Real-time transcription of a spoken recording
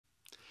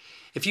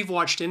If you've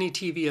watched any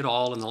TV at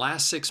all in the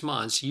last 6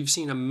 months, you've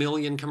seen a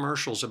million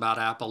commercials about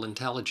Apple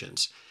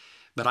Intelligence.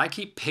 But I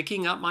keep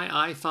picking up my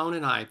iPhone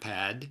and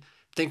iPad,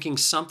 thinking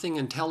something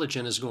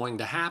intelligent is going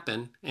to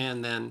happen,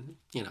 and then,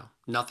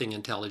 nothing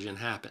intelligent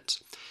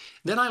happens.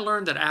 Then I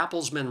learned that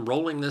Apple's been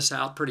rolling this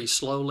out pretty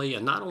slowly,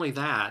 and not only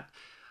that,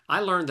 I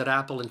learned that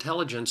Apple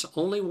Intelligence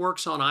only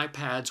works on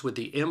iPads with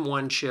the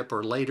M1 chip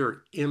or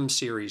later M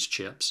series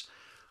chips,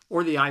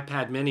 or the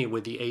iPad mini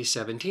with the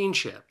A17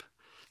 chip.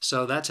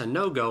 So that's a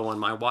no-go on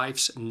my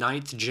wife's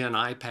 9th gen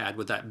iPad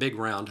with that big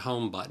round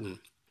home button,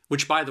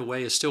 which by the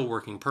way is still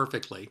working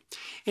perfectly.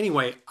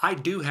 Anyway, I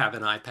do have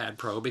an iPad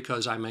Pro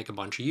because I make a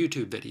bunch of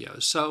YouTube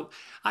videos, so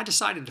I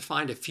decided to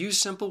find a few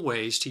simple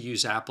ways to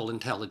use Apple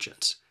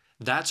Intelligence.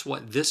 That's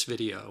what this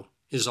video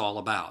is all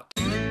about.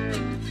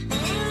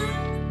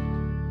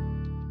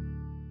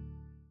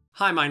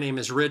 Hi, my name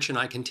is Rich and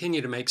I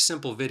continue to make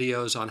simple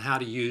videos on how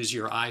to use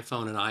your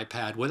iPhone and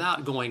iPad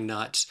without going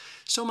nuts,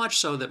 so much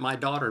so that my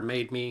daughter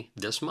made me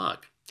this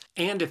mug.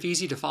 And if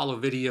easy to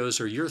follow videos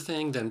are your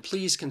thing, then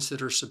please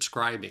consider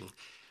subscribing.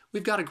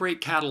 We've got a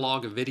great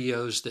catalog of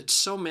videos that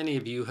so many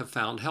of you have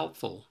found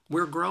helpful.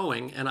 We're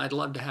growing and I'd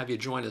love to have you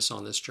join us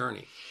on this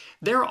journey.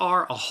 There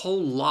are a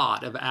whole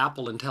lot of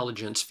Apple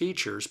Intelligence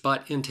features,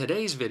 but in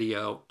today's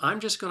video,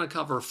 I'm just going to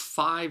cover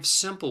 5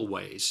 simple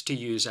ways to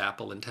use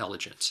Apple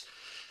Intelligence.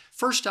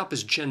 First up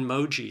is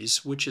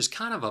Genmojis, which is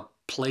kind of a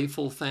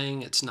playful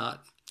thing. It's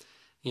not,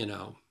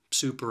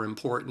 super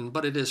important,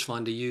 but it is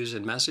fun to use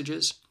in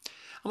messages.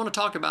 I want to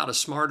talk about a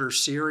smarter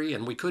Siri,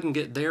 and we couldn't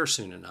get there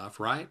soon enough,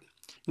 right?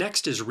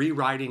 Next is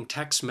rewriting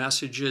text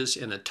messages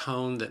in a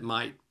tone that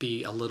might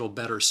be a little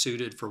better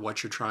suited for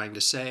what you're trying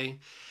to say.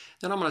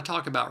 Then I'm going to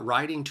talk about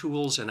writing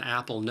tools in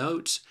Apple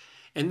Notes.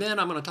 And then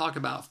I'm going to talk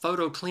about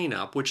photo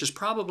cleanup, which is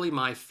probably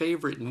my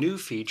favorite new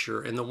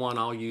feature and the one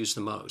I'll use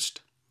the most.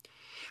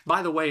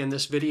 By the way, in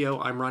this video,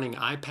 I'm running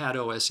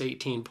iPadOS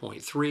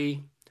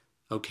 18.3.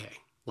 Okay,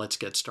 let's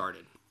get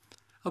started.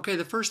 Okay,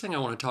 the first thing I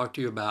want to talk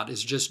to you about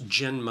is just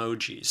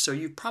Genmojis. So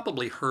you've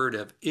probably heard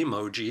of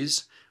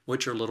emojis,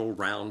 which are little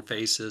round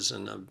faces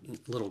and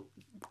little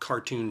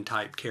cartoon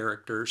type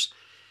characters.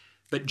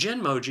 But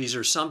Genmojis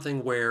are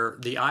something where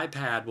the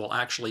iPad will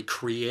actually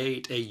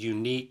create a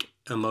unique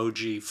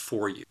emoji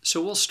for you.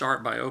 So we'll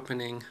start by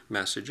opening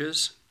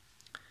Messages.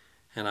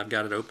 And I've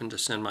got it open to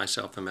send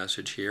myself a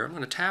message here. I'm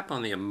going to tap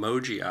on the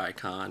emoji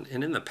icon,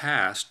 and in the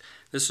past,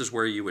 this is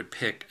where you would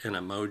pick an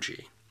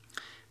emoji.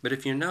 But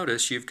if you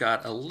notice, you've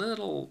got a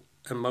little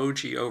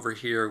emoji over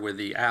here with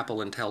the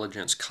Apple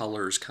Intelligence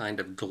colors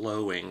kind of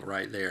glowing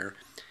right there.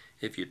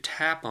 If you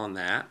tap on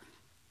that,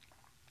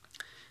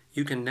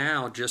 you can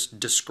now just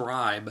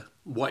describe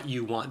what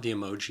you want the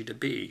emoji to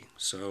be.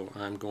 So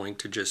I'm going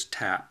to just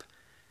tap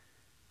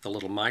the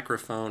little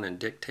microphone and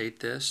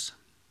dictate this.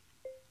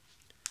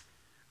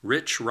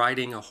 Rich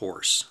riding a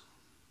horse.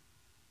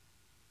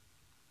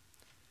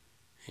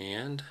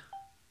 And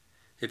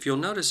if you'll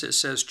notice, it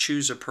says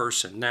choose a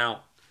person.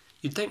 Now,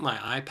 you'd think my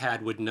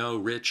iPad would know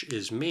Rich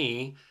is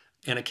me,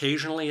 and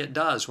occasionally it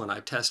does when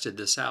I've tested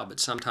this out, but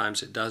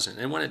sometimes it doesn't.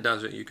 And when it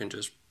doesn't, you can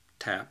just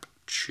tap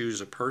choose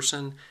a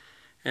person,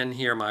 and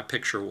here my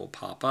picture will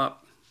pop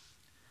up.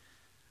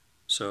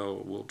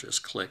 So we'll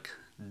just click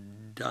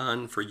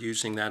done for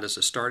using that as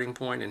a starting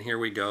point, and here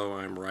we go,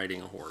 I'm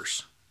riding a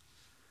horse.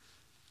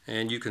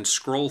 And you can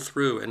scroll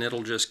through and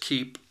it'll just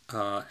keep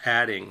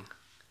adding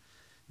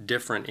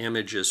different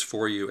images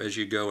for you as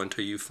you go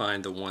until you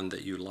find the one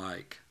that you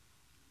like.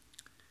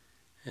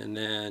 And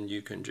then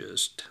you can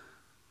just,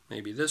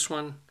 maybe this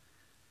one,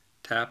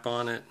 tap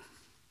on it,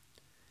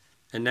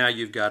 and now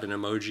you've got an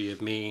emoji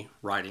of me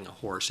riding a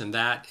horse, and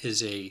that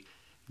is a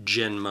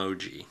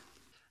Genmoji.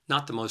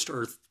 Not the most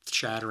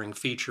earth-shattering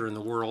feature in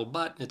the world,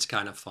 but it's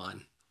kind of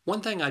fun. One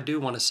thing I do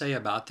want to say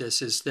about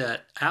this is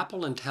that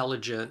Apple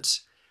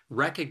Intelligence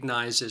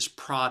recognizes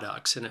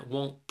products, and it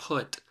won't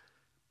put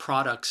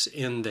products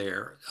in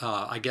there,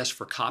 I guess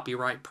for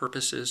copyright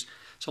purposes.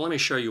 So let me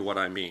show you what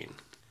I mean.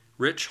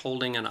 Rich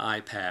holding an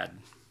iPad.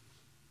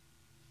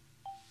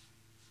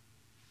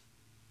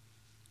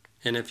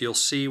 And if you'll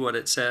see what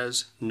it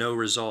says, no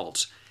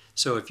results.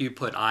 So if you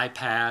put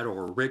iPad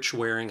or Rich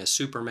wearing a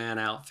Superman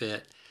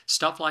outfit,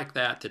 stuff like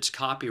that that's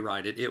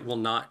copyrighted, it will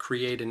not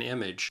create an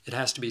image. It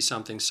has to be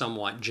something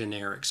somewhat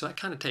generic. So that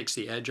kind of takes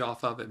the edge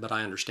off of it, but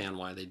I understand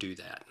why they do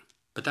that.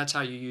 But that's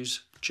how you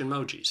use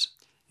Genmojis.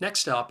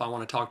 Next up, I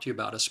want to talk to you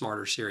about a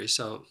smarter Siri.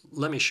 So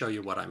let me show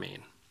you what I mean.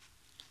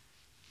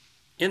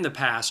 In the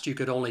past, you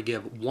could only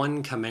give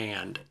one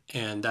command,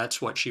 and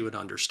that's what she would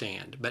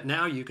understand. But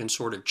now you can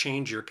sort of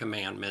change your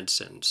command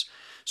mid-sentence.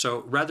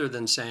 So rather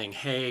than saying,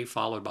 hey,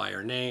 followed by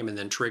her name, and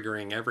then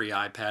triggering every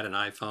iPad and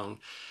iPhone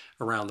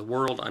around the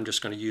world, I'm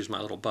just going to use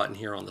my little button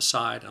here on the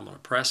side. I'm going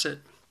to press it.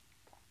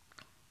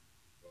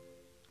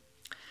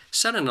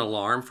 Set an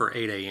alarm for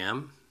 8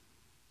 a.m.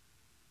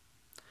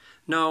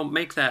 No,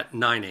 make that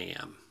 9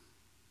 a.m.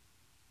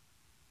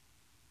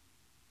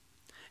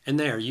 And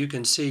there, you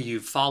can see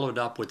you've followed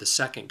up with the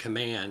second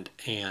command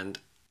and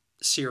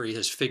Siri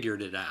has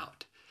figured it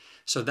out.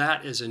 So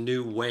that is a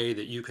new way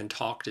that you can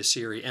talk to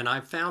Siri. And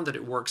I've found that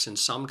it works in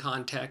some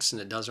contexts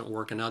and it doesn't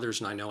work in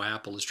others. And I know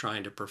Apple is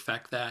trying to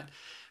perfect that.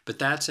 But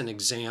that's an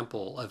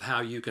example of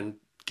how you can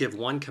give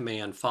one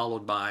command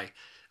followed by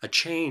a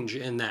change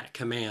in that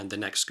command the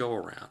next go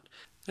around.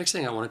 Next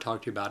thing I want to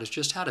talk to you about is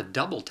just how to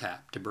double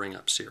tap to bring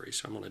up Siri.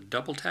 So I'm going to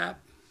double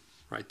tap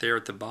right there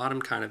at the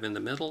bottom, kind of in the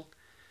middle.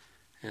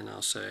 And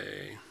I'll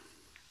say,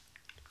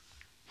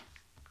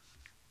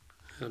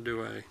 how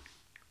do I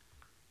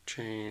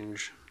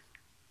change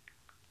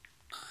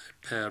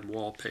iPad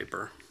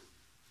wallpaper?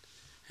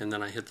 And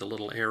then I hit the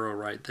little arrow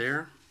right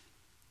there.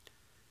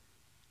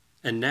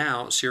 And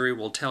now Siri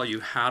will tell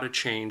you how to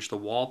change the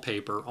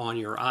wallpaper on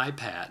your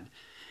iPad.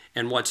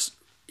 And what's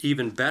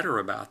even better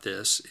about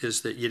this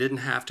is that you didn't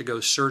have to go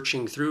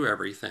searching through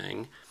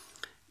everything.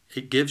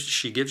 She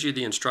gives you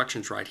the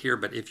instructions right here,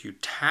 but if you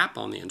tap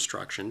on the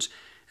instructions,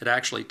 it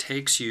actually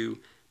takes you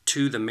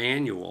to the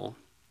manual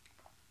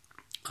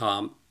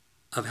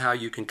of how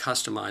you can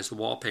customize the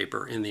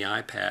wallpaper in the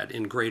iPad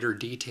in greater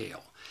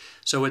detail.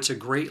 So it's a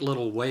great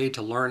little way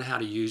to learn how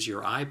to use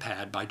your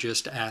iPad by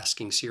just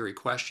asking Siri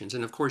questions.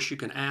 And of course, you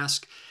can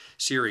ask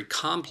Siri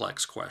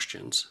complex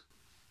questions.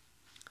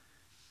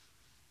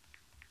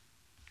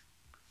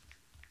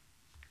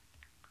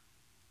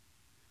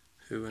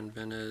 Who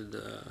invented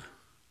the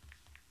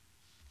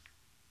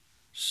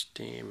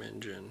steam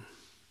engine?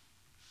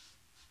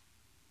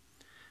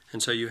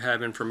 And so you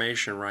have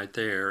information right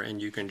there,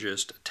 and you can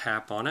just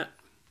tap on it,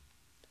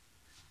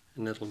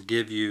 and it'll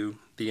give you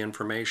the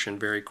information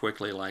very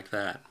quickly like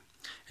that.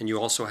 And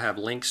you also have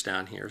links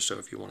down here, so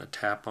if you want to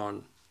tap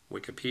on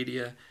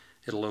Wikipedia,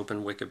 it'll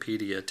open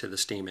Wikipedia to the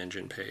steam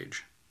engine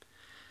page.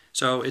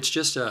 So it's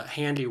just a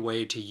handy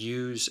way to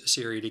use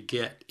Siri to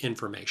get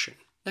information.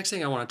 Next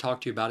thing I want to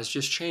talk to you about is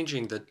just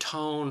changing the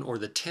tone or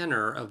the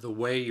tenor of the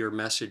way your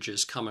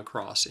messages come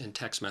across in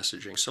text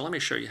messaging. So let me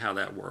show you how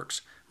that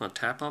works. I'm going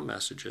to tap on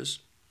messages,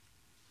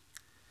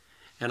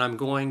 and I'm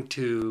going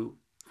to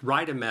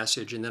write a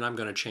message, and then I'm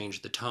going to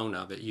change the tone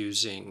of it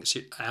using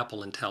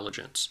Apple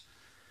Intelligence.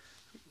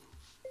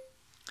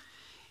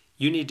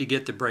 You need to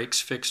get the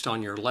brakes fixed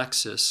on your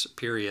Lexus,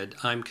 period.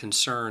 I'm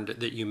concerned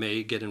that you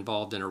may get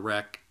involved in a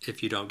wreck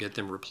if you don't get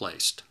them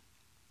replaced.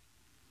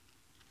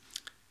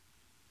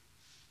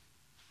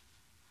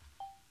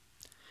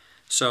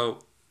 So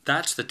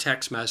that's the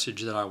text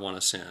message that I want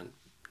to send.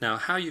 Now,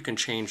 how you can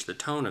change the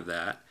tone of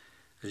that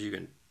is you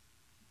can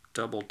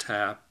double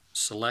tap,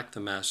 select the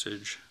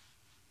message,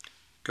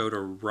 go to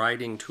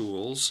Writing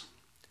Tools,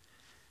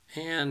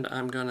 and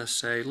I'm going to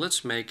say,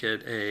 let's make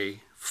it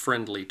a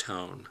friendly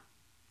tone.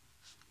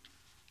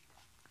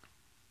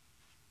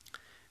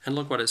 And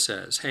look what it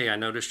says. Hey, I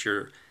noticed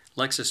your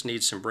Lexus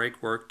needs some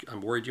brake work.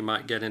 I'm worried you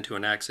might get into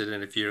an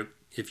accident if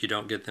you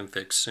don't get them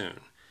fixed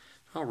soon.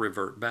 I'll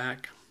revert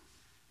back,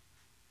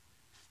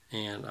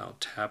 and I'll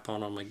tap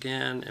on them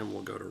again, and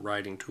we'll go to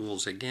Writing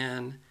Tools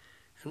again,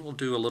 and we'll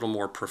do a little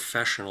more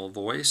professional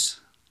voice.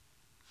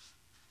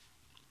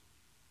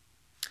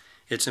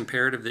 It's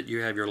imperative that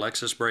you have your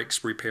Lexus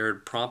brakes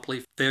repaired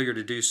promptly. Failure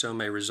to do so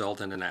may result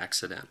in an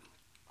accident.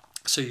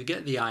 So you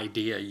get the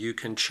idea. You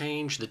can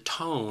change the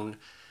tone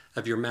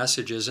of your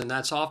messages, and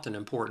that's often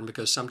important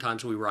because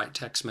sometimes we write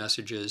text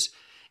messages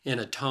in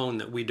a tone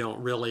that we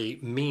don't really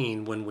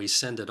mean when we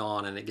send it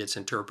on, and it gets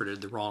interpreted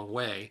the wrong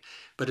way.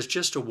 But it's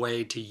just a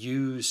way to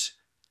use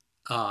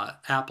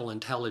Apple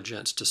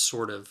Intelligence to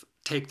sort of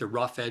take the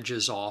rough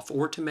edges off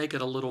or to make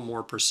it a little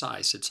more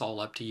precise. It's all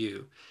up to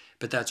you.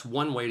 But that's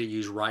one way to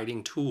use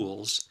Writing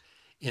Tools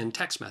in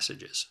text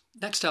messages.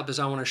 Next up is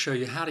I want to show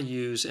you how to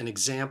use an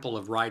example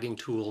of Writing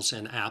Tools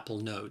in Apple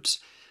Notes.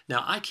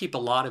 Now, I keep a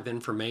lot of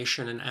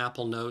information in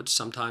Apple Notes.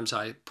 Sometimes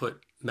I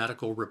put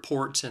medical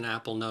reports in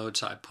Apple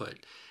Notes. I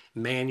put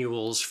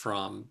manuals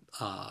from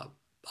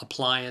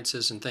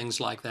appliances and things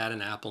like that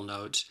in Apple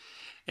Notes.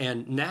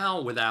 And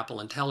now with Apple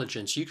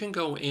Intelligence, you can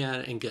go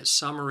in and get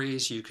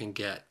summaries. You can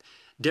get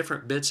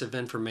different bits of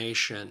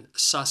information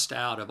sussed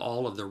out of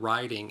all of the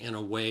writing in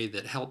a way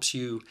that helps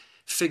you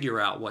figure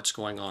out what's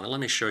going on. And let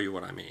me show you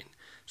what I mean.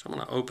 So I'm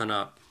going to open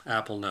up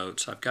Apple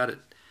Notes. I've got it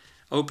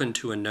open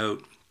to a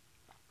note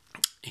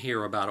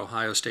here about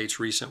Ohio State's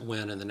recent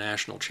win in the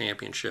national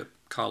championship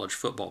college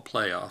football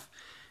playoff.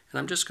 And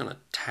I'm just going to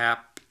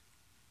tap.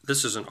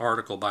 This is an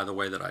article, by the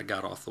way, that I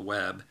got off the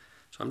web.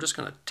 So I'm just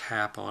going to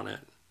tap on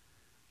it.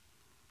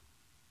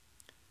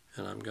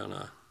 And I'm going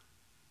to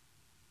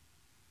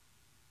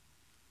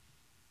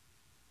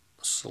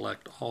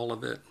select all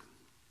of it.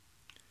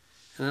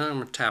 And then I'm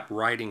going to tap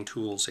Writing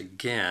Tools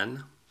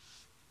again.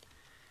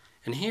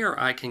 And here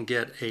I can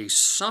get a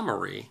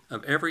summary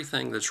of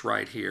everything that's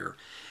right here.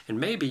 And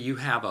maybe you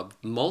have a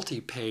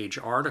multi-page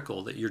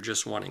article that you're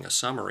just wanting a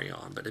summary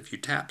on. But if you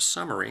tap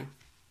Summary,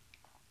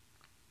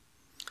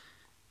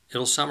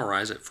 it'll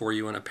summarize it for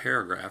you in a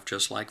paragraph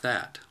just like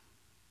that.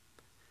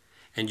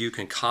 And you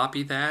can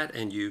copy that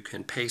and you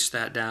can paste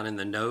that down in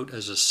the note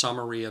as a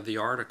summary of the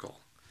article.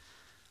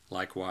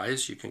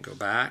 Likewise, you can go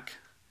back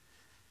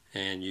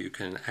and you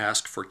can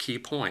ask for key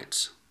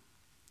points.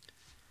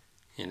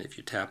 And if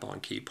you tap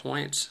on key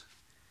points,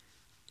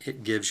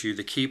 it gives you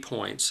the key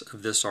points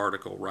of this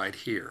article right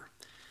here.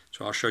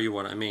 So I'll show you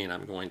what I mean.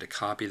 I'm going to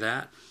copy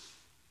that,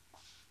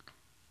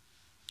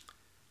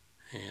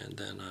 and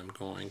then I'm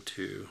going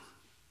to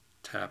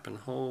tap and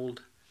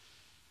hold,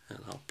 and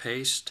I'll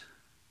paste.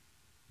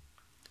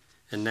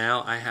 And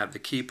now I have the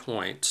key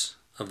points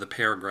of the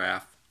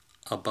paragraph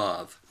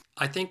above.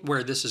 I think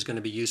where this is going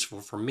to be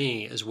useful for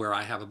me is where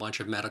I have a bunch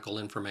of medical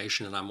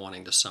information and I'm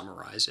wanting to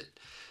summarize it.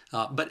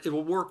 But it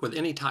will work with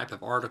any type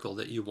of article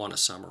that you want to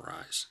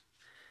summarize.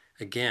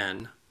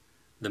 Again,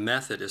 the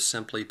method is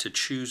simply to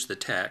choose the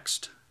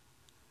text.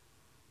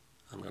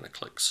 I'm going to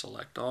click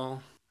Select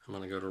All. I'm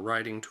going to go to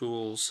Writing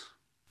Tools.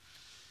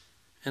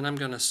 And I'm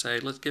going to say,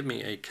 let's give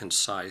me a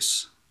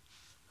concise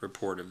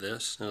report of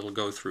this. And it'll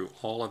go through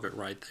all of it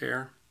right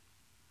there.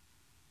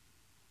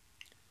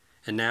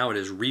 And now it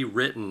has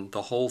rewritten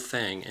the whole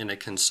thing in a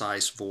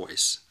concise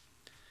voice,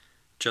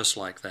 just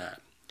like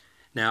that.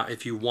 Now,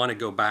 if you want to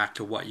go back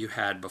to what you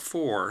had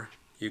before,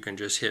 you can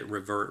just hit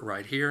revert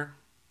right here,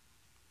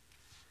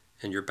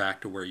 and you're back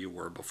to where you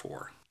were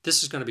before.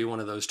 This is going to be one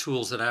of those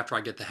tools that after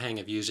I get the hang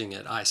of using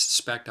it, I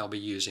suspect I'll be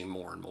using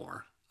more and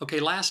more.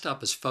 Okay, last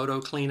up is photo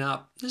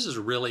cleanup. This is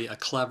really a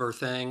clever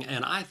thing,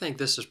 and I think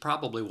this is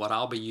probably what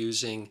I'll be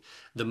using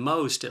the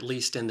most, at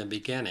least in the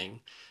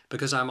beginning,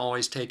 because I'm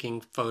always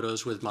taking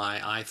photos with my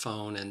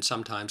iPhone, and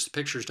sometimes the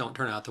pictures don't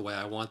turn out the way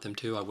I want them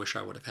to. I wish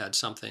I would have had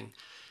something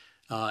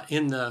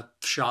in the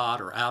shot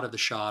or out of the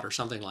shot or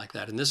something like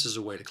that, and this is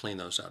a way to clean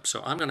those up.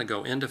 So I'm going to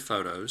go into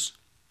Photos,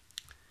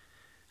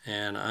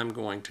 and I'm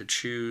going to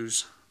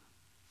choose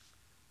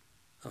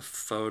a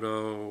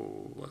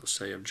photo, let's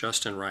say, of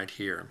Justin right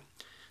here.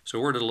 So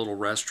we're at a little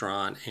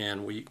restaurant,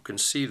 and we can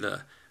see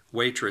the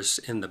waitress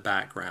in the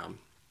background.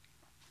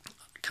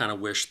 I kind of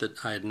wish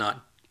that I had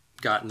not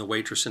gotten the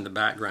waitress in the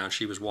background.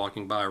 She was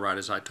walking by right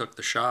as I took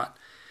the shot.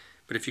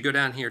 But if you go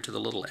down here to the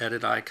little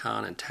edit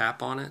icon and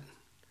tap on it,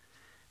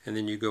 and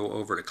then you go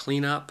over to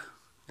Cleanup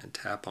and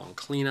tap on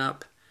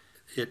Cleanup,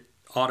 it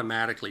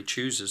automatically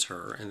chooses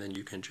her, and then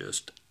you can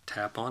just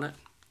tap on it,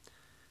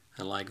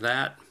 and like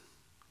that,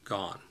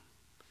 gone.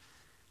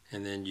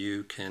 And then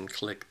you can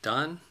click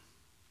Done.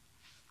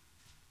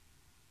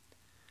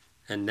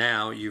 And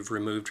now you've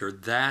removed her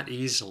that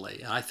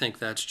easily. I think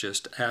that's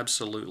just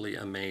absolutely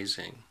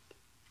amazing.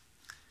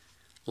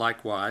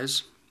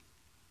 Likewise,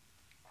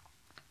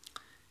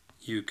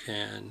 you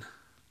can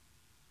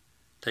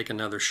take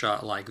another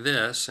shot like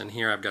this, and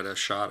here I've got a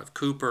shot of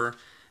Cooper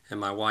and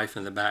my wife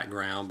in the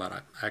background, but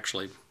I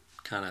actually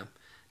kind of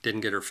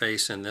didn't get her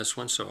face in this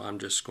one, so I'm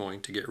just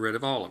going to get rid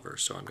of all of her.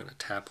 So I'm going to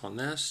tap on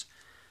this,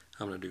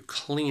 I'm going to do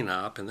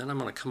Cleanup, and then I'm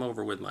going to come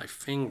over with my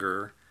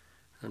finger.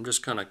 I'm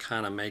just going to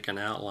kind of make an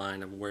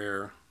outline of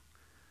where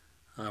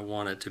I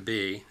want it to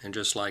be, and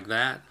just like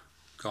that,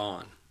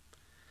 gone.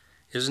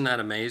 Isn't that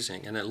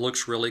amazing? And it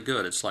looks really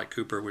good. It's like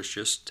Cooper was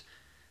just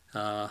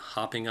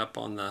hopping up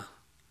on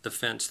the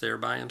fence there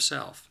by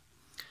himself.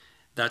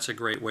 That's a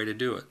great way to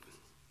do it.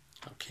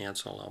 I'll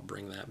cancel, I'll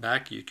bring that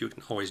back. You can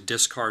always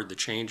discard the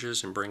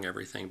changes and bring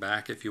everything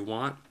back if you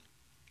want.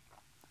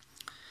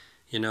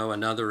 You know,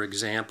 another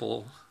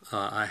example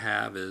I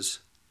have is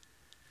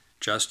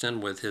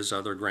Justin with his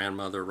other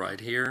grandmother right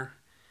here.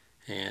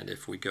 And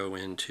if we go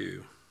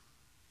into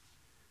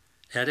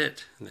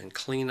Edit and then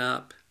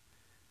Cleanup,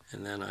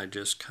 and then I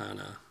just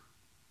kind of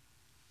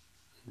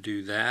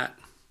do that,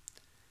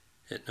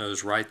 it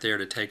knows right there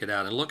to take it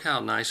out. And look how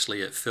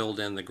nicely it filled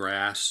in the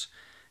grass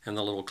and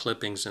the little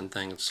clippings and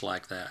things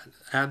like that.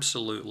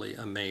 Absolutely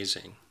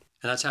amazing.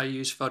 And that's how you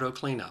use photo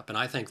cleanup. And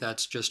I think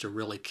that's just a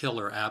really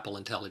killer Apple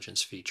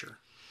Intelligence feature.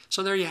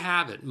 So there you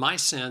have it. My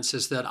sense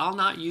is that I'll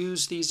not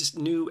use these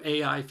new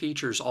AI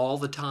features all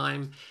the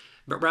time,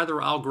 but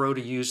rather I'll grow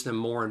to use them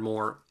more and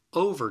more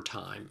over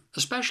time,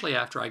 especially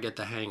after I get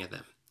the hang of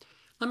them.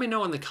 Let me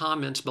know in the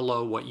comments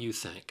below what you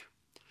think.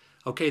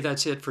 Okay,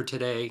 that's it for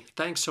today.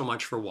 Thanks so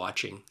much for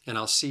watching, and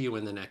I'll see you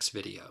in the next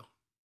video.